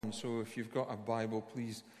So if you've got a Bible,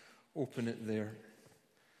 please open it there.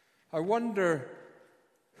 I wonder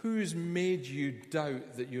who's made you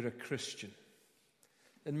doubt that you're a Christian.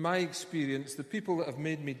 In my experience, the people that have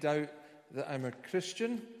made me doubt that I'm a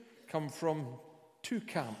Christian come from two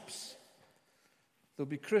camps. There'll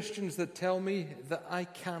be Christians that tell me that I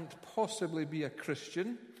can't possibly be a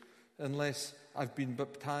Christian unless I've been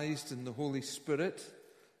baptized in the Holy Spirit.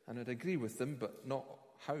 And I'd agree with them, but not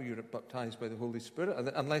how you're baptized by the Holy Spirit,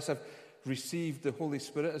 unless I've received the Holy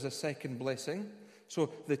Spirit as a second blessing.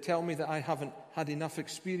 So they tell me that I haven't had enough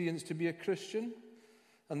experience to be a Christian.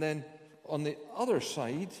 And then on the other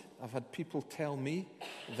side, I've had people tell me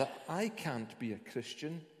that I can't be a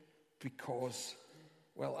Christian because,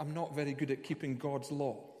 well, I'm not very good at keeping God's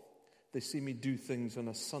law. They see me do things on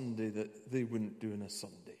a Sunday that they wouldn't do on a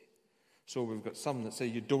Sunday. So we've got some that say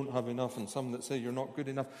you don't have enough and some that say you're not good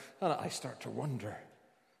enough. And I start to wonder,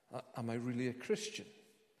 am I really a Christian?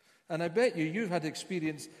 And I bet you've had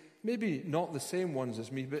experience, maybe not the same ones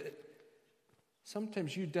as me, but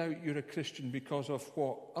sometimes you doubt you're a Christian because of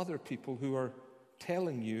what other people who are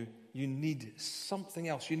telling you need something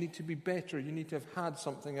else. You need to be better. You need to have had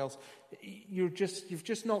something else. You've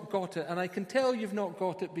just not got it. And I can tell you've not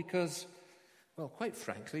got it because, well, quite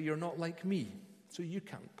frankly, you're not like me. So you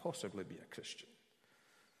can't possibly be a Christian.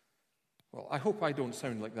 Well, I hope I don't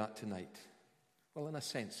sound like that tonight. Well, in a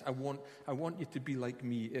sense, I want you to be like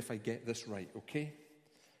me if I get this right, okay?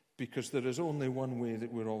 Because there is only one way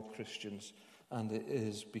that we're all Christians, and it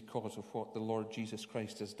is because of what the Lord Jesus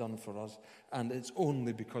Christ has done for us, and it's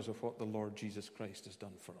only because of what the Lord Jesus Christ has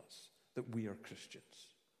done for us that we are Christians.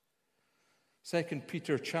 2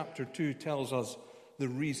 Peter chapter 2 tells us the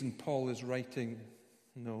reason Paul is writing,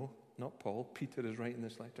 no, not Paul, Peter is writing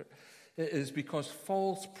this letter. It is because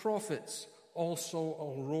false prophets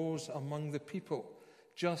also arose among the people,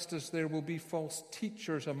 just as there will be false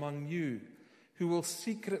teachers among you, who will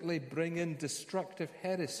secretly bring in destructive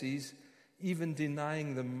heresies, even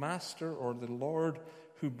denying the Master or the Lord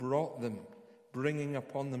who brought them, bringing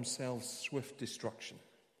upon themselves swift destruction.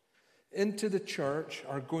 Into the church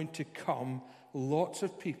are going to come lots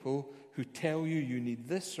of people who tell you need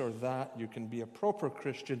this or that. You can be a proper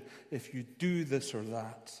Christian if you do this or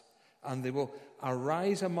that. And they will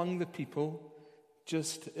arise among the people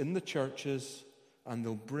just in the churches, and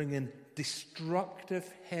they'll bring in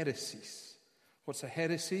destructive heresies. What's a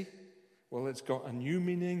heresy? Well, it's got a new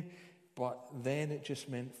meaning, but then it just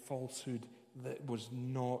meant falsehood that was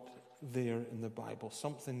not there in the Bible,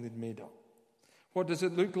 something they'd made up. What does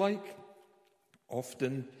it look like?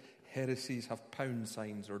 Often heresies have pound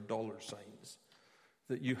signs or dollar signs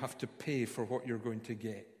that you have to pay for what you're going to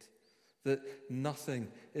get, that nothing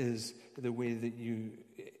is the way that you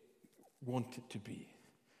want it to be.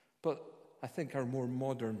 But I think our more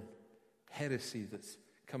modern heresy that's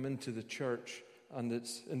come into the church and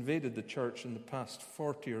it's invaded the church in the past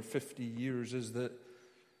 40 or 50 years is that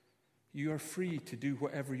you are free to do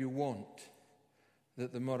whatever you want,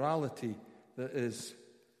 that the morality that is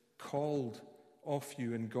called off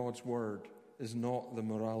you in God's word is not the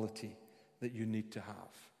morality that you need to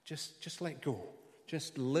have. Just let go.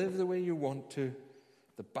 Just live the way you want to.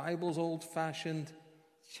 The Bible's old-fashioned.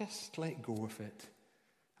 Just let go of it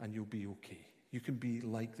and you'll be okay. You can be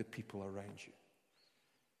like the people around you.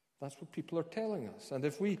 That's what people are telling us. And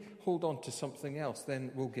if we hold on to something else,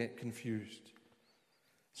 then we'll get confused.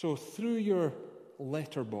 So through your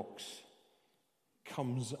letterbox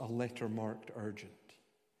comes a letter marked urgent.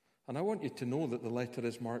 And I want you to know that the letter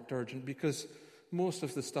is marked urgent because most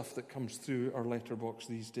of the stuff that comes through our letterbox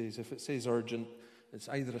these days, if it says urgent, it's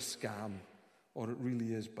either a scam or it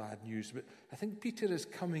really is bad news. But I think Peter is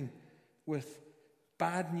coming with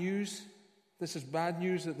bad news. This is bad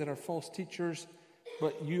news that there are false teachers,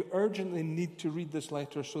 but you urgently need to read this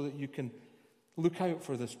letter so that you can look out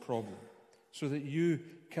for this problem, so that you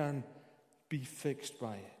can be fixed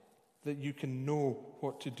by it, that you can know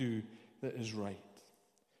what to do that is right.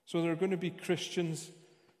 So there are going to be Christians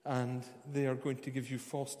and they are going to give you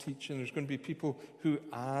false teaching. There's going to be people who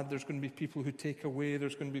add. There's going to be people who take away.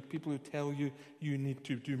 There's going to be people who tell you you need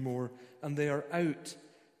to do more. And they are out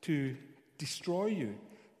to destroy you.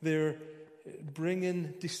 They're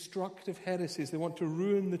bringing destructive heresies. They want to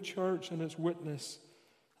ruin the church and its witness,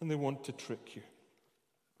 and they want to trick you.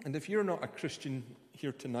 And if you're not a Christian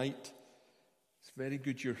here tonight, it's very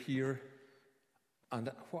good you're here. And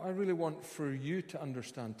what I really want for you to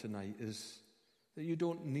understand tonight is that you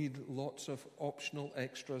don't need lots of optional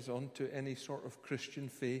extras onto any sort of Christian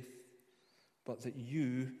faith, but that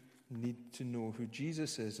you need to know who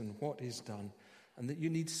Jesus is and what he's done, and that you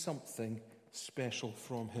need something special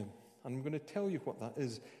from him. And I'm going to tell you what that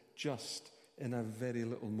is just in a very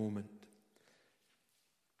little moment.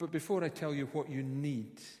 But before I tell you what you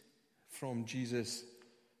need from Jesus,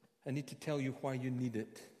 I need to tell you why you need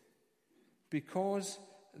it. Because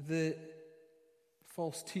the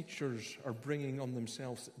false teachers are bringing on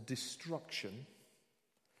themselves destruction,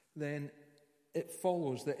 then it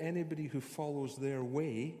follows that anybody who follows their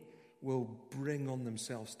way will bring on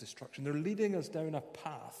themselves destruction. They're leading us down a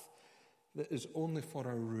path that is only for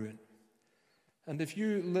our ruin. And if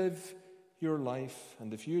you live your life,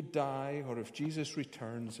 and if you die, or if Jesus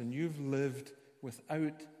returns, and you've lived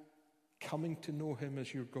without coming to know him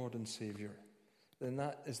as your God and Savior, then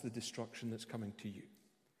that is the destruction that's coming to you.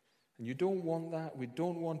 And you don't want that. We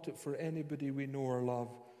don't want it for anybody we know or love.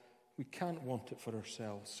 We can't want it for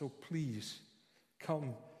ourselves. So please,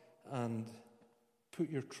 come and put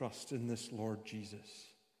your trust in this Lord Jesus.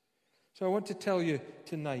 So I want to tell you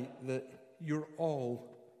tonight that you're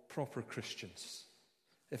all proper Christians.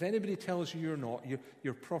 If anybody tells you you're not,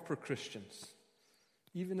 you're proper Christians.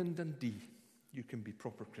 Even in Dundee, you can be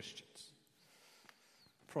proper Christians.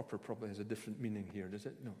 Proper probably has a different meaning here, does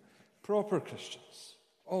it? No. Proper Christians.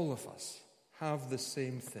 All of us have the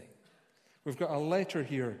same thing. We've got a letter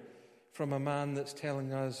here from a man that's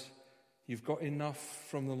telling us you've got enough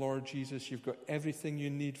from the Lord Jesus. You've got everything you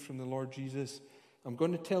need from the Lord Jesus. I'm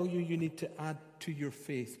going to tell you need to add to your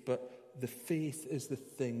faith, but the faith is the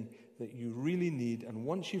thing that you really need. And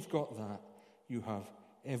once you've got that, you have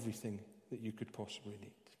everything that you could possibly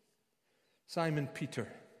need. Simon Peter,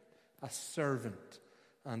 a servant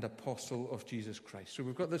and apostle of Jesus Christ. So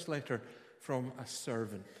we've got this letter from a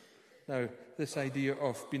servant. Now, this idea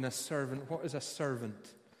of being a servant, what is a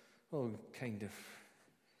servant? Well, kind of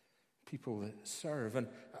people that serve.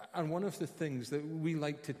 And one of the things that we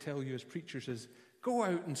like to tell you as preachers is, go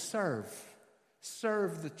out and serve.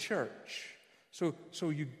 Serve the church. So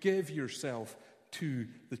you give yourself to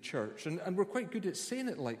the church. And we're quite good at saying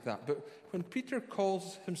it like that. But when Peter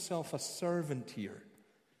calls himself a servant here,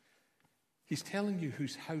 he's telling you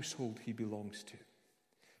whose household he belongs to.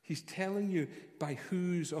 He's telling you by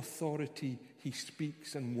whose authority he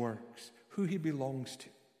speaks and works, who he belongs to.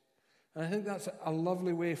 And I think that's a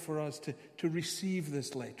lovely way for us to receive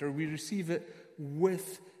this letter. We receive it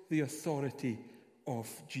with the authority of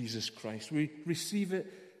Jesus Christ. We receive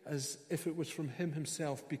it as if it was from him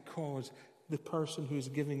himself, because the person who is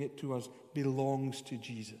giving it to us belongs to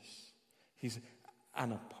Jesus. He's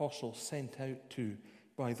an apostle sent out to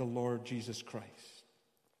by the Lord Jesus Christ.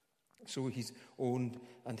 So he's owned,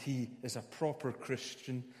 and he is a proper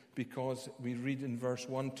Christian, because we read in verse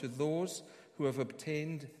 1, to those who have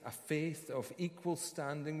obtained a faith of equal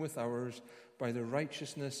standing with ours by the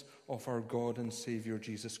righteousness of our God and Savior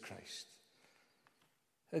Jesus Christ.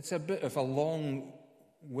 It's a bit of a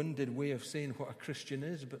long-winded way of saying what a Christian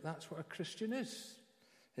is, but that's what a Christian is.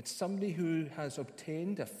 It's somebody who has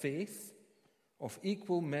obtained a faith of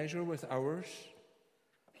equal measure with ours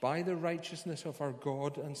by the righteousness of our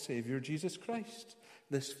God and Savior Jesus Christ.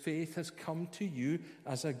 This faith has come to you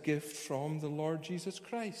as a gift from the Lord Jesus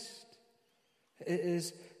Christ.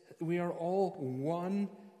 We are all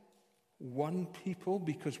one people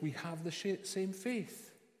because we have the same faith.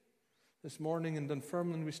 This morning in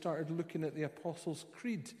Dunfermline we started looking at the Apostles'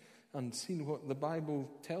 Creed and seeing what the Bible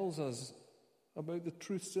tells us about the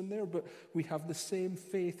truths in there, but we have the same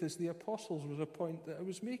faith as the apostles, was a point that I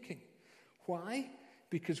was making. Why?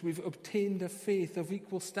 Because we've obtained a faith of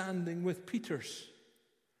equal standing with Peter's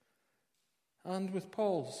and with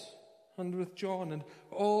Paul's and with John and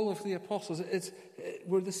all of the apostles.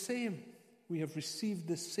 We're the same. We have received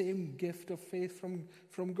the same gift of faith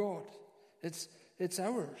from God. It's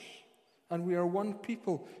ours. And we are one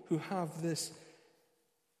people who have this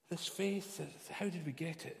faith. How did we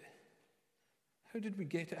get it? How did we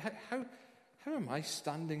get it? How am I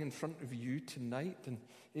standing in front of you tonight and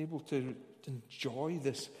able to enjoy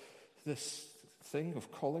this thing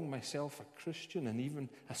of calling myself a Christian and even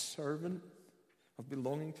a servant of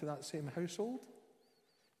belonging to that same household?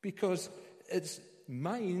 Because it's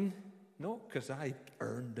mine, not because I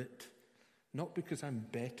earned it, not because I'm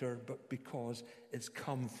better, but because it's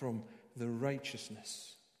come from the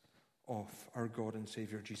righteousness of our God and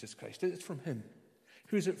Savior Jesus Christ. It's from him.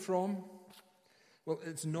 Who's it from? Well,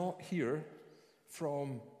 it's not here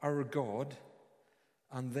from our God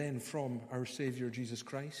and then from our Savior Jesus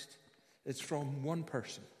Christ. It's from one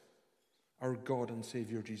person, our God and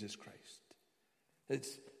Savior Jesus Christ.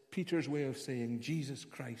 It's Peter's way of saying Jesus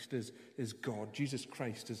Christ is God. Jesus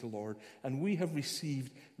Christ is the Lord. And we have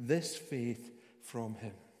received this faith from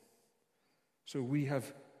him. So we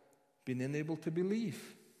have been enabled to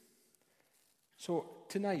believe. So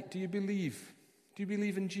tonight, do you believe? Do you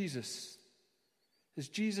believe in Jesus? Is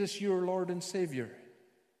Jesus your Lord and Savior?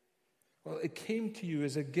 Well, it came to you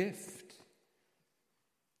as a gift.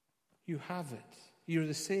 You have it. You're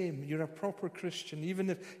the same. You're a proper Christian.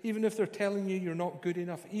 Even if they're telling you you're not good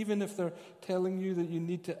enough, even if they're telling you that you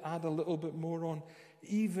need to add a little bit more on,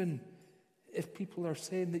 even if people are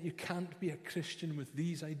saying that you can't be a Christian with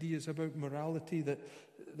these ideas about morality that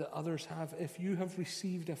others have, if you have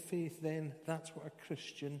received a faith, then that's what a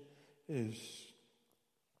Christian is.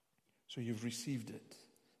 So you've received it.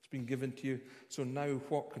 It's been given to you. So now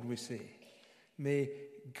what can we say? May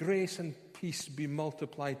grace and peace be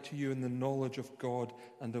multiplied to you in the knowledge of God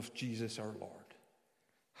and of Jesus our Lord.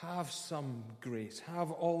 Have some grace.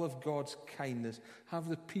 Have all of God's kindness. Have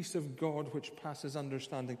the peace of God which passes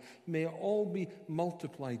understanding. May it all be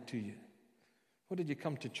multiplied to you. What did you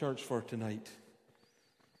come to church for tonight?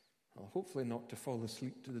 Well, hopefully not to fall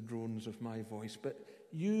asleep to the drones of my voice, but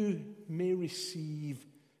you may receive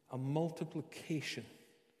a multiplication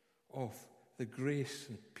of the grace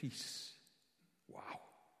and peace. Wow.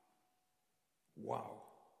 Wow.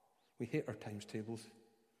 We hate our times tables,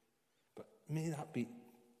 but may that be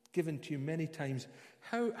given to you many times.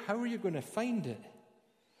 How are you going to find it?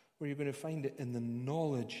 Well, you're going to find it in the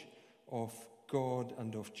knowledge of God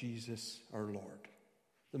and of Jesus our Lord.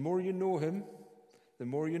 The more you know him, the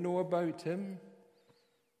more you know about him,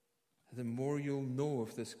 the more you'll know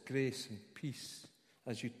of this grace and peace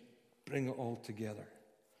as you bring it all together.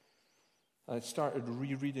 I started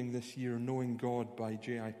rereading this year Knowing God by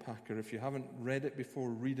J.I. Packer. If you haven't read it before,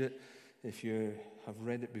 read it. If you have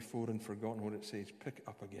read it before and forgotten what it says, pick it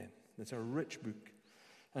up again. It's a rich book.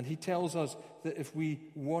 And he tells us that if we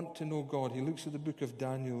want to know God, he looks at the book of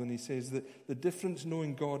Daniel and he says that the difference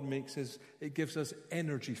knowing God makes is it gives us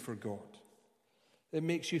energy for God. It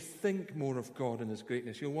makes you think more of God and his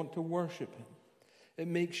greatness. You'll want to worship him. It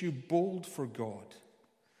makes you bold for God.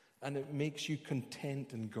 And it makes you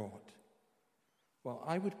content in God. Well,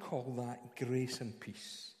 I would call that grace and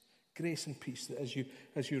peace. Grace and peace, that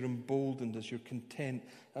as you're emboldened, as you're content,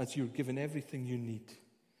 as you're given everything you need,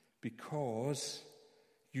 because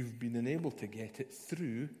you've been enabled to get it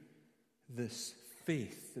through this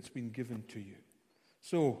faith that's been given to you.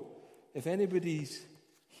 So, if anybody's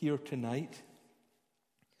here tonight,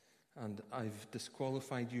 and I've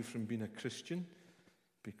disqualified you from being a Christian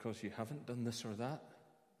because you haven't done this or that,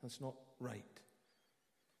 that's not right.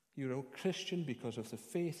 You're a Christian because of the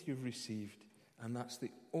faith you've received, and that's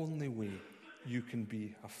the only way you can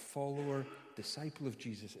be a follower, disciple of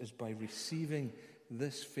Jesus, is by receiving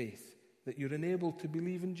this faith, that you're enabled to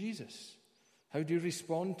believe in Jesus. How do you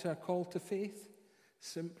respond to a call to faith?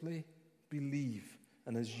 Simply believe.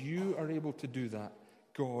 And as you are able to do that,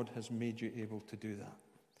 God has made you able to do that.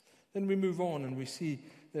 Then we move on and we see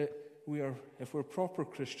that if we're proper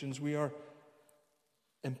Christians, we are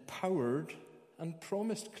empowered and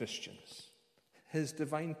promised Christians. His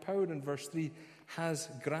divine power, in verse 3, has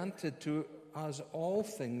granted to us all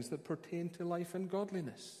things that pertain to life and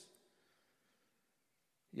godliness.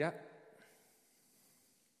 Yeah.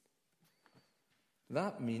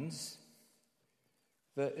 That means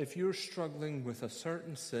that if you're struggling with a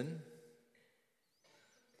certain sin,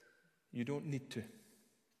 you don't need to.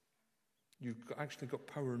 You've actually got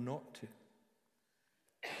power not to.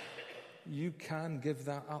 You can give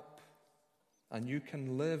that up. And you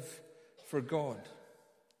can live for God,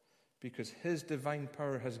 because his divine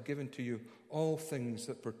power has given to you all things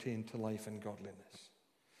that pertain to life and godliness.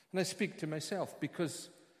 And I speak to myself because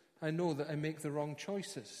I know that I make the wrong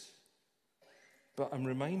choices. But I'm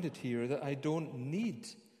reminded here that I don't need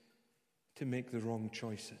to make the wrong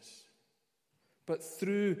choices. But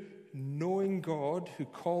through knowing God, who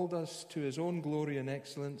called us to his own glory and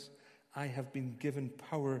excellence, I have been given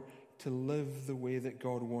power to live the way that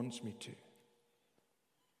God wants me to.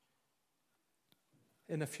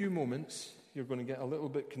 In a few moments, you're going to get a little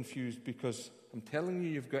bit confused because I'm telling you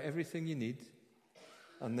you've got everything you need.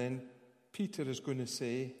 And then Peter is going to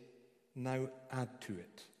say, now add to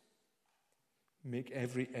it. Make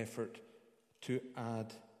every effort to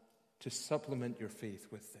add, to supplement your faith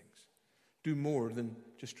with things. Do more than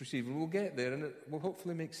just receive. And we'll get there and it will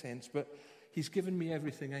hopefully make sense, but he's given me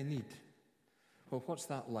everything I need. Well, what's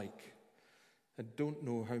that like? I don't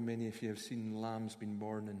know how many of you have seen lambs being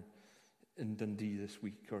born in Dundee this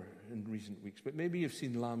week or in recent weeks, but maybe you've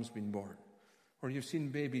seen lambs being born, or you've seen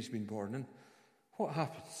babies being born, and what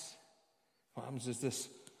happens? What happens is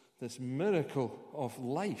this miracle of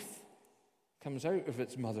life comes out of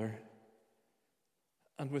its mother,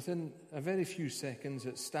 and within a very few seconds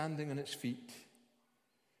it's standing on its feet,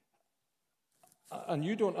 and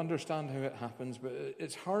you don't understand how it happens, but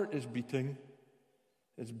its heart is beating,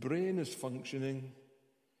 its brain is functioning,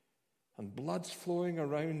 and blood's flowing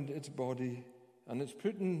around its body, and it's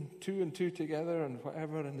putting two and two together and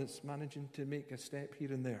whatever, and it's managing to make a step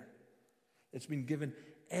here and there. It's been given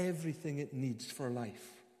everything it needs for life.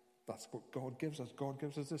 That's what God gives us. God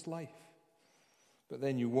gives us this life. But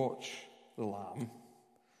then you watch the lamb.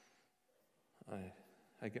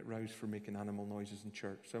 I get roused for making animal noises in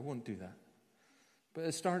church, so I won't do that. But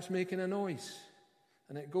it starts making a noise,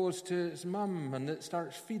 and it goes to its mum, and it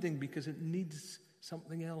starts feeding because it needs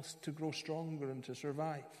something else to grow stronger and to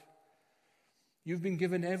survive. You've been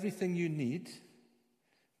given everything you need.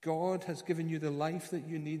 God has given you the life that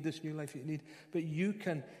you need, this new life that you need. But you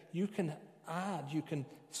can add, you can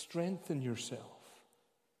strengthen yourself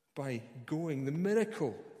by going. The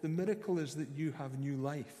miracle is that you have new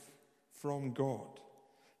life from God.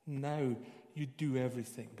 Now you do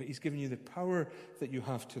everything. But He's given you the power that you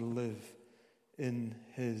have to live in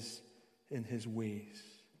His ways.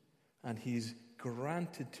 And He's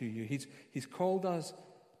granted to you. He's called us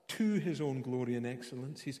to His own glory and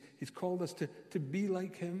excellence. He's called us to be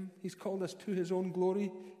like Him. He's called us to His own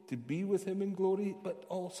glory, to be with Him in glory, but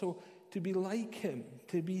also to be like Him,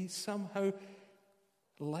 to be somehow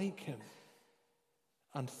like Him.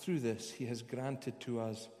 And through this, He has granted to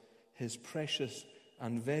us His precious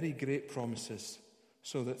and very great promises,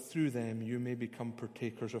 so that through them you may become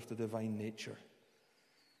partakers of the divine nature.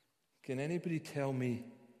 Can anybody tell me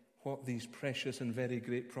what these precious and very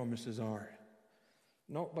great promises are?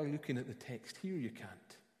 Not by looking at the text here, you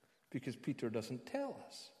can't, because Peter doesn't tell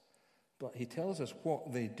us. But he tells us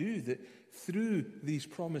what they do, that through these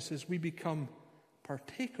promises we become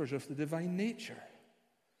partakers of the divine nature.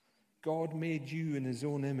 God made you in His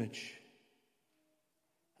own image.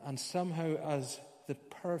 And somehow, as the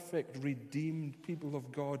perfect, redeemed people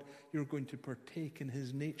of God, you're going to partake in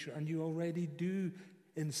His nature. And you already do,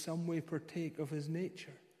 in some way, partake of His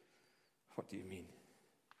nature. What do you mean?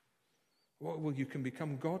 Well, you can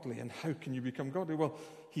become godly. And how can you become godly? Well,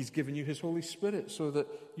 He's given you His Holy Spirit so that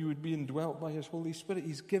you would be indwelt by His Holy Spirit.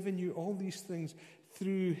 He's given you all these things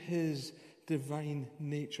through His divine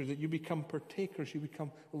nature, that you become partakers, you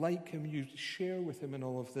become like Him, you share with Him in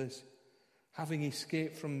all of this, having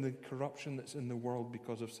escaped from the corruption that's in the world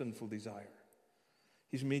because of sinful desire.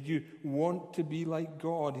 He's made you want to be like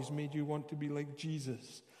God. He's made you want to be like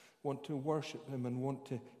Jesus, want to worship Him and want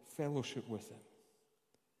to fellowship with Him.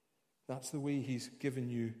 That's the way He's given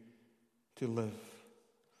you to live.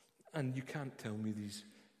 And you can't tell me these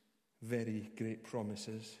very great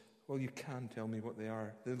promises. Well, you can tell me what they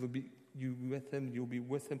are. There'll be you with Him, you'll be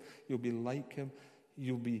with Him, you'll be like Him,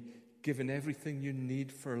 you'll be given everything you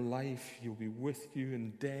need for life, you'll be with you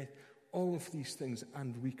in death, all of these things.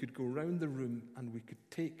 And we could go round the room and we could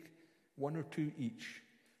take one or two each,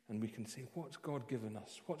 and we can say, what's God given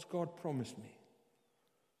us? What's God promised me?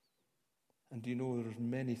 And do you know there's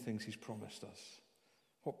many things He's promised us?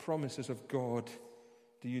 What promises of God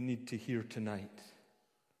do you need to hear tonight?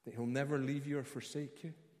 That He'll never leave you or forsake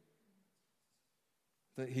you?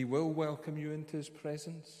 That He will welcome you into His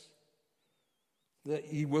presence? That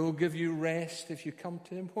He will give you rest if you come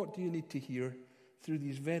to Him? What do you need to hear through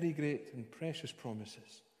these very great and precious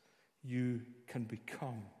promises? You can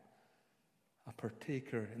become a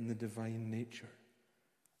partaker in the divine nature,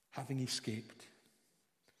 having escaped.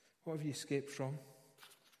 What have you escaped from?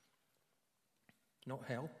 Not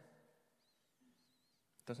hell.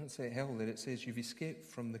 It doesn't say hell there. It says you've escaped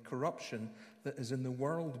from the corruption that is in the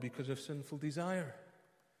world because of sinful desire.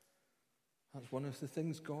 That's one of the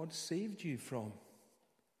things God saved you from.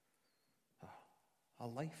 A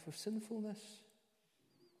life of sinfulness.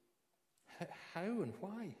 How and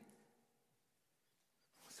why?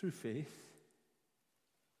 Through faith.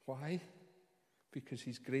 Why? Because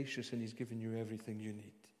He's gracious and He's given you everything you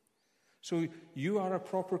need. So you are a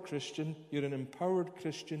proper Christian. You're an empowered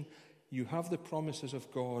Christian. You have the promises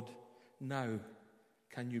of God. Now,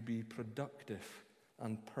 can you be productive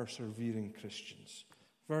and persevering Christians?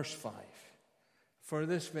 Verse 5. For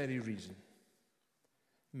this very reason,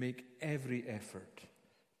 make every effort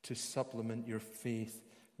to supplement your faith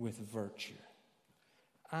with virtue.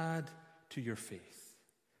 Add to your faith.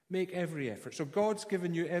 Make every effort. So God's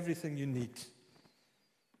given you everything you need.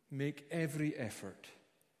 Make every effort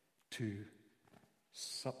to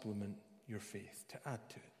supplement your faith, to add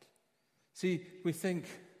to it. See,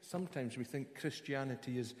 sometimes we think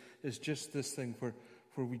Christianity is just this thing where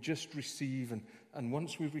we just receive, and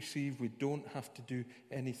once we receive, we don't have to do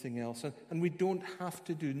anything else. And we don't have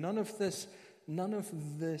to do, none of this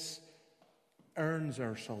earns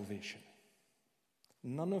our salvation.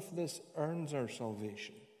 None of this earns our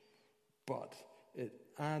salvation, but it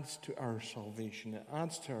adds to our salvation, it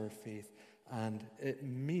adds to our faith, and it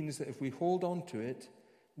means that if we hold on to it,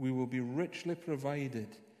 we will be richly provided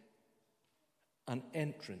an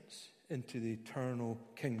entrance into the eternal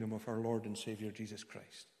kingdom of our Lord and Savior Jesus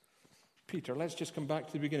Christ. Peter, let's just come back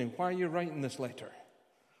to the beginning. Why are you writing this letter?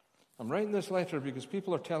 I'm writing this letter because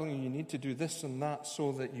people are telling you need to do this and that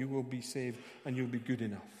so that you will be saved and you'll be good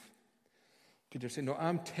enough. Peter said, no,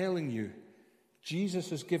 I'm telling you, Jesus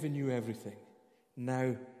has given you everything.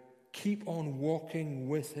 Now, keep on walking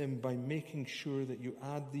with him by making sure that you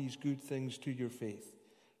add these good things to your faith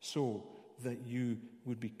so that you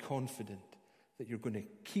would be confident that you're going to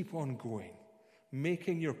keep on going,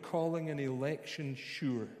 making your calling and election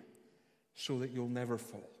sure so that you'll never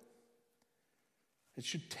fall. It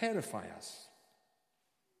should terrify us.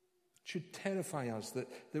 It should terrify us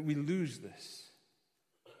that we lose this.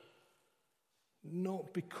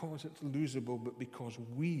 Not because it's losable, but because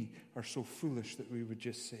we are so foolish that we would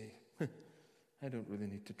just say, I don't really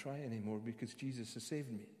need to try anymore because Jesus has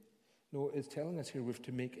saved me. No, it's telling us here we have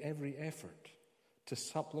to make every effort to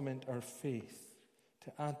supplement our faith,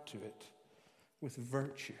 to add to it with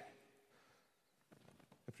virtue.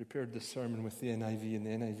 I prepared this sermon with the NIV, and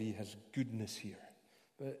the NIV has goodness here.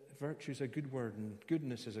 But virtue is a good word, and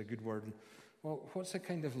goodness is a good word. And, well, what's it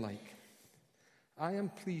kind of like? I am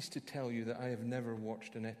pleased to tell you that I have never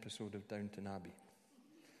watched an episode of Downton Abbey.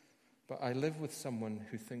 But I live with someone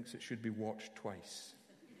who thinks it should be watched twice.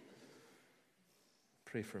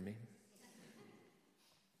 Pray for me.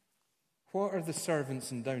 What are the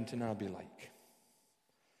servants in Downton Abbey like?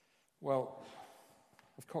 Well,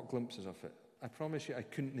 I've caught glimpses of it. I promise you I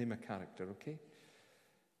couldn't name a character, okay?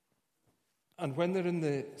 And when they're in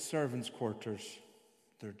the servants' quarters,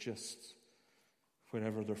 they're just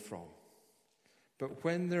wherever they're from. But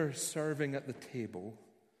when they're serving at the table,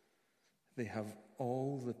 they have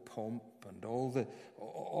all the pomp and all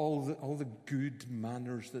the good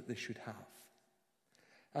manners that they should have.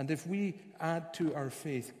 And if we add to our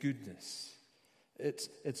faith goodness,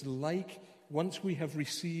 it's like once we have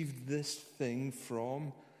received this thing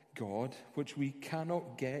from God, which we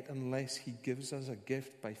cannot get unless he gives us a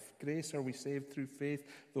gift. By grace are we saved through faith,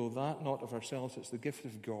 though that not of ourselves, it's the gift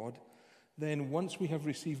of God. Then once we have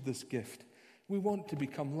received this gift, we want to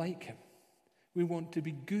become like him. We want to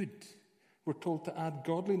be good. We're told to add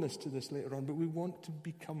godliness to this later on, but we want to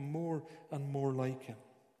become more and more like him.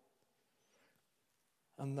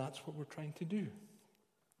 And that's what we're trying to do.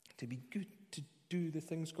 To be good, to do the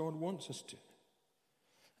things God wants us to.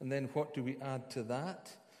 And then what do we add to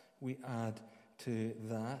that? We add to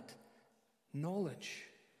that knowledge.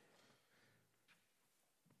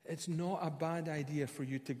 It's not a bad idea for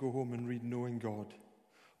you to go home and read Knowing God,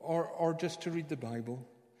 or just to read the Bible,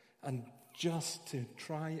 and just to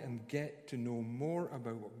try and get to know more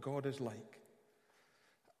about what God is like.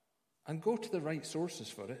 And go to the right sources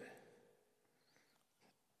for it.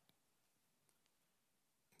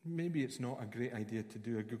 Maybe it's not a great idea to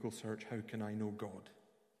do a Google search, how can I know God?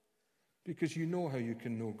 Because you know how you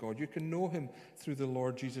can know God. You can know him through the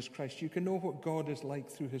Lord Jesus Christ. You can know what God is like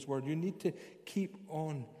through his word. You need to keep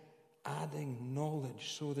on adding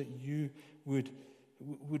knowledge so that you would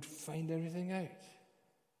find everything out.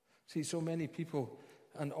 See, so many people,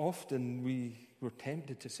 and often we're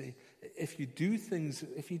tempted to say, if you do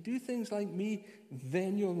things like me,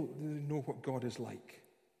 then you'll know what God is like.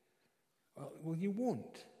 Well, you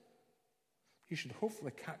won't. You should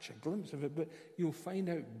hopefully catch a glimpse of it, but you'll find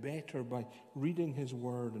out better by reading his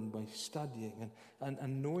word and by studying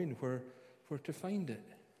and knowing where to find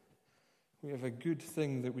it. We have a good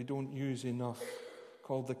thing that we don't use enough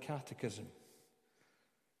called the Catechism.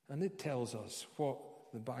 And it tells us what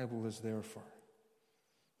the Bible is there for.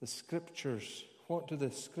 The Scriptures, what do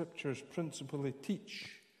the Scriptures principally teach?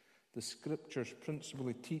 The Scriptures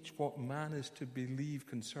principally teach what man is to believe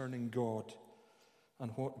concerning God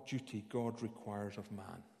and what duty God requires of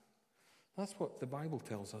man. That's what the Bible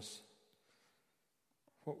tells us.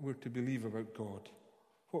 What we're to believe about God.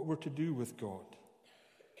 What we're to do with God.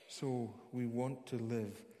 So we want to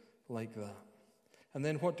live like that. And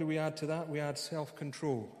then what do we add to that? We add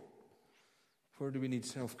self-control. Where do we need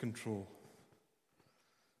self-control?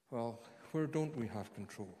 Well, where don't we have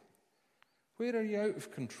control? Where are you out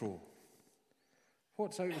of control?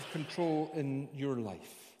 What's out of control in your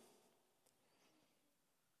life?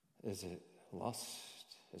 Is it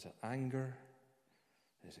lust? Is it anger?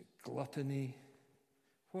 Is it gluttony?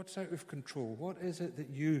 What's out of control? What is it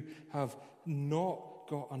that you have not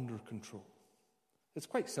got under control? It's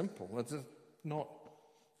quite simple. It's not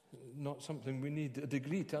something we need a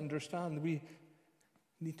degree to understand. We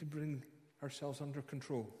need to bring ourselves under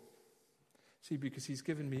control. See, because he's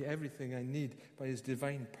given me everything I need by his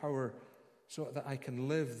divine power so that I can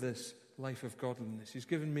live this life of godliness. He's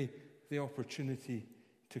given me the opportunity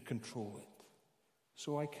to control it.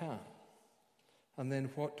 So I can. And then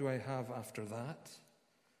what do I have after that?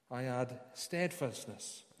 I add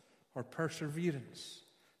steadfastness or perseverance.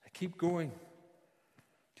 I keep going.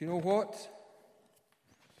 Do you know what?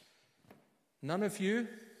 None of you,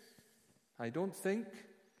 I don't think,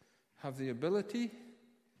 have the ability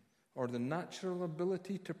or the natural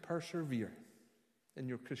ability to persevere in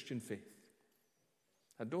your Christian faith.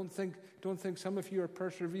 I don't think some of you are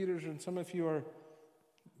perseverers and some of you are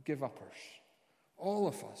give-uppers. All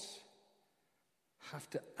of us have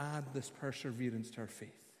to add this perseverance to our faith.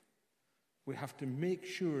 We have to make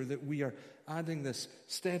sure that we are adding this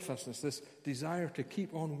steadfastness, this desire to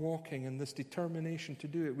keep on walking, and this determination to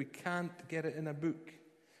do it. We can't get it in a book.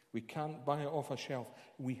 We can't buy it off a shelf.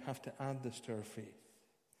 We have to add this to our faith.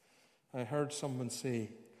 I heard someone say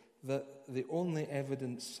that the only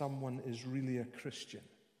evidence someone is really a Christian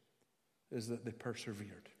is that they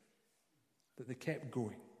persevered, that they kept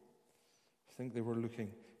going. I think they were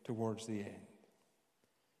looking towards the end.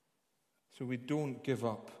 So we don't give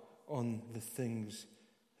up on the things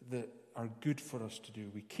that are good for us to do.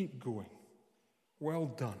 We keep going. Well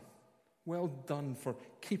done. Well done for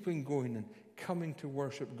keeping going and coming to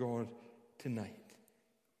worship God tonight.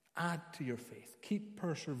 Add to your faith. Keep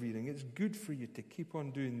persevering. It's good for you to keep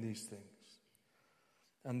on doing these things.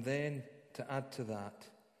 And then to add to that,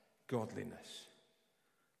 godliness.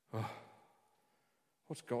 Oh,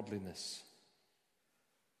 what's godliness?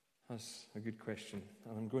 That's a good question.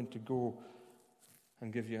 And I'm going to go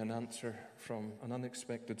and give you an answer from an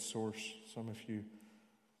unexpected source. Some of you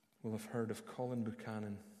will have heard of Colin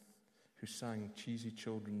Buchanan, who sang cheesy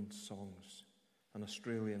children's songs, an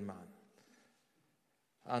Australian man.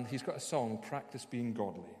 And he's got a song, Practice Being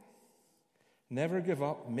Godly. Never give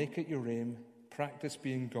up, make it your aim, practice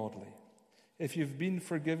being godly. If you've been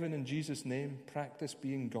forgiven in Jesus' name, practice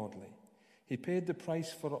being godly. He paid the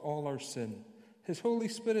price for all our sin. His Holy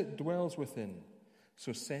Spirit dwells within.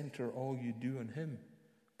 So center all you do on Him.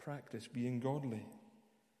 Practice being godly.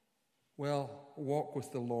 Well, walk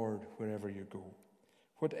with the Lord wherever you go.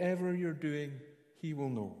 Whatever you're doing, He will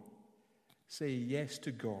know. Say yes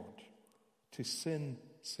to God. To sin,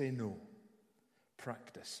 say no.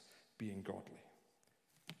 Practice being godly.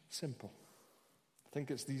 Simple. I think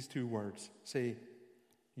it's these two words. Say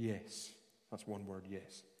yes. That's one word,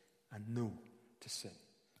 yes. And no to sin.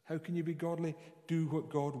 How can you be godly? Do what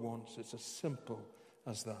God wants. It's as simple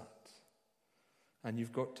as that. And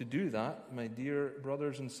you've got to do that, my dear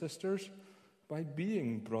brothers and sisters, by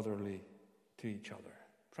being brotherly to each other.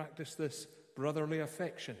 Practice this brotherly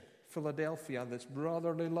affection. Philadelphia, this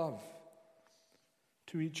brotherly love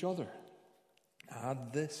to each other.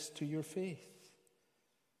 Add this to your faith.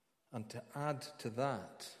 And to add to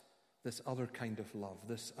that, this other kind of love,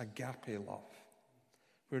 this agape love.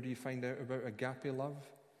 Where do you find out about agape love?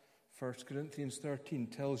 1 Corinthians 13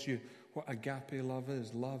 tells you what agape love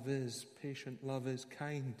is. Love is patient, love is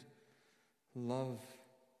kind. Love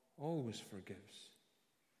always forgives.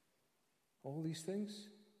 All these things.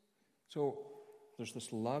 So there's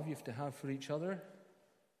this love you have to have for each other.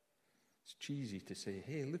 It's cheesy to say,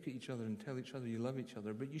 hey, look at each other and tell each other you love each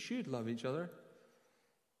other, but you should love each other.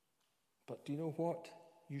 But do you know what?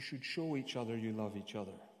 You should show each other you love each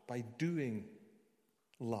other by doing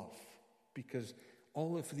love. Because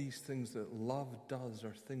all of these things that love does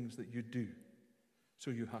are things that you do.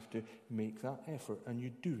 So you have to make that effort, and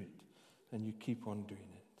you do it, and you keep on doing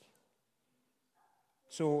it.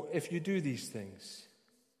 So if you do these things,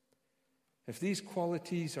 if these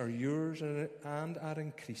qualities are yours and are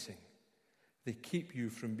increasing, they keep you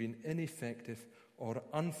from being ineffective or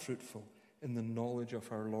unfruitful in the knowledge of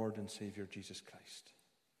our Lord and Savior Jesus Christ.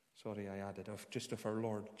 Sorry, I added of our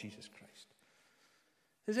Lord Jesus Christ.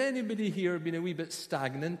 Has anybody here been a wee bit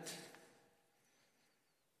stagnant?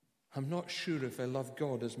 I'm not sure if I love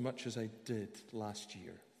God as much as I did last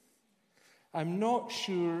year. I'm not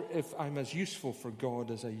sure if I'm as useful for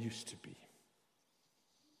God as I used to be.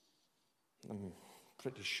 I'm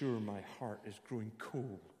pretty sure my heart is growing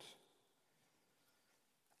cold.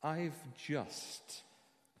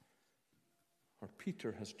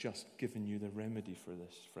 Peter has just given you the remedy for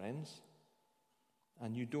this, friends.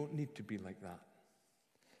 And you don't need to be like that.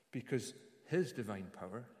 Because His divine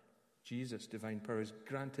power, Jesus' divine power, is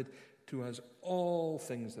granted to us all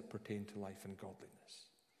things that pertain to life and godliness.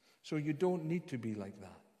 So you don't need to be like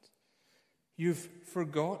that. You've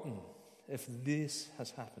forgotten if this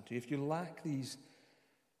has happened to you. If you lack these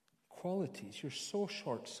qualities, you're so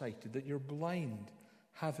short-sighted that you're blind,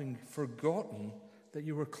 having forgotten that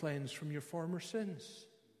you were cleansed from your former sins.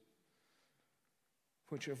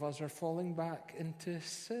 Which of us are falling back into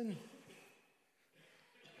sin?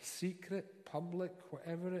 Secret, public,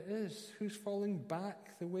 whatever it is. Who's falling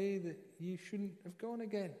back the way that you shouldn't have gone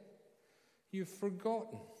again? You've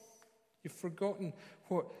forgotten. You've forgotten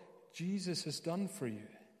what Jesus has done for you.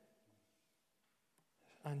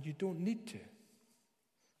 And you don't need to.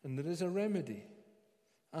 And there is a remedy.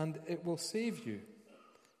 And it will save you.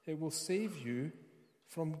 It will save you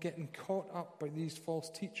from getting caught up by these false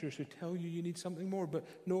teachers who tell you you need something more. But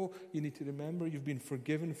no, you need to remember you've been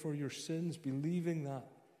forgiven for your sins, believing that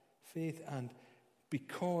faith, and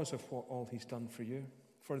because of what all he's done for you.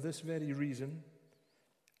 For this very reason,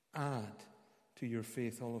 add to your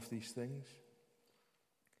faith all of these things.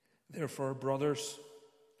 Therefore, brothers,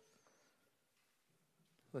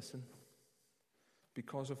 listen,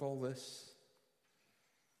 because of all this,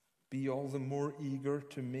 be all the more eager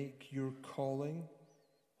to make your calling,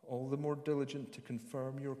 all the more diligent to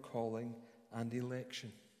confirm your calling and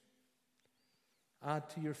election. Add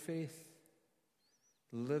to your faith.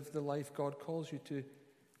 Live the life God calls you to,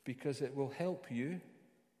 because it will help you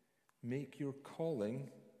make your calling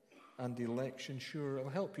and election sure. It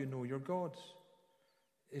will help you know your God's.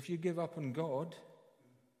 If you give up on God,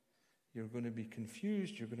 you're going to be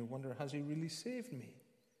confused. You're going to wonder, has he really saved me?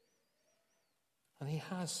 And he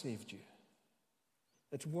has saved you.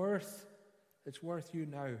 It's worth you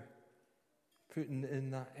now putting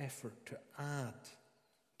in that effort to add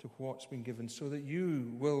to what's been given so that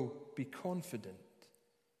you will be confident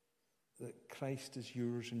that Christ is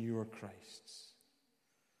yours and you are Christ's.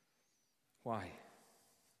 Why?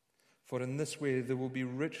 For in this way there will be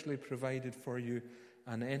richly provided for you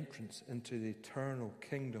an entrance into the eternal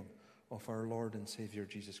kingdom of our Lord and Savior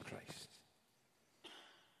Jesus Christ.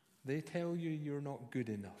 They tell you you're not good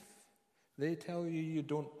enough. They tell you you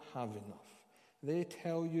don't have enough. They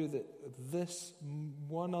tell you that this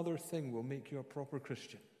one other thing will make you a proper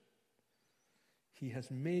Christian. He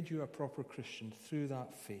has made you a proper Christian through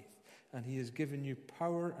that faith. And he has given you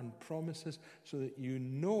power and promises so that you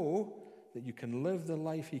know that you can live the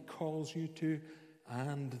life he calls you to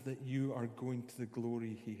and that you are going to the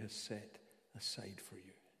glory he has set aside for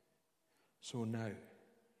you. So now,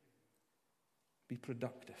 be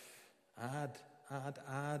productive. Add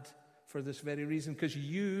for this very reason, because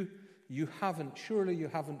you haven't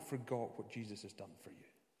forgot what Jesus has done for you.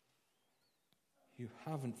 You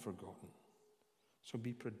haven't forgotten. So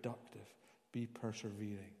be productive, be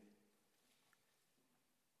persevering.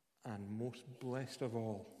 And most blessed of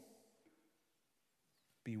all,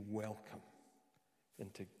 be welcome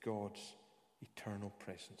into God's eternal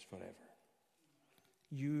presence forever.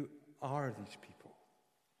 You are these people.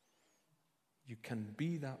 You can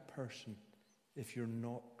be that person if you're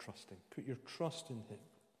not trusting. Put your trust in him.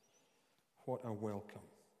 What a welcome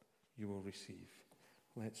you will receive.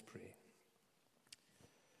 Let's pray.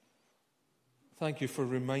 Thank you for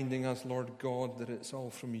reminding us, Lord God, that it's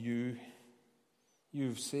all from you.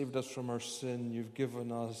 You've saved us from our sin. You've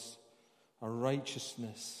given us a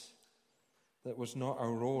righteousness that was not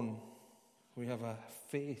our own. We have a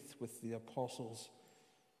faith with the apostles.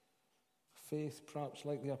 Faith, perhaps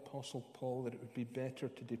like the Apostle Paul, that it would be better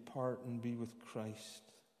to depart and be with Christ.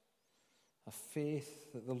 A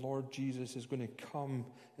faith that the Lord Jesus is going to come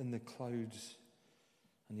in the clouds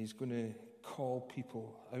and he's going to call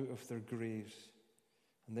people out of their graves.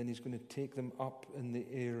 And then he's going to take them up in the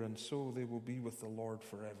air, and so they will be with the Lord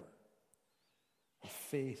forever. A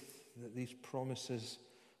faith that these promises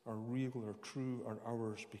are real or true are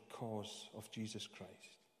ours because of Jesus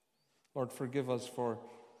Christ. Lord, forgive us for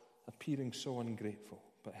appearing so ungrateful,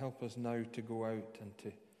 but help us now to go out and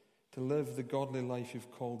to live the godly life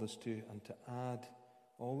you've called us to, and to add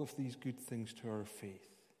all of these good things to our faith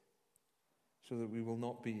so that we will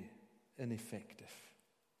not be ineffective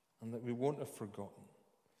and that we won't have forgotten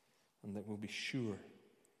and that we'll be sure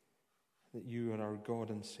that you are our God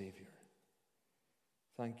and Savior.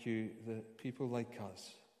 Thank you that people like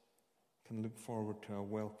us can look forward to a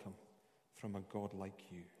welcome from a God like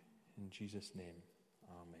you. In Jesus' name,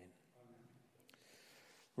 amen.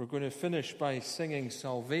 We're going to finish by singing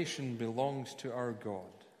 "Salvation Belongs to Our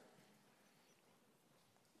God."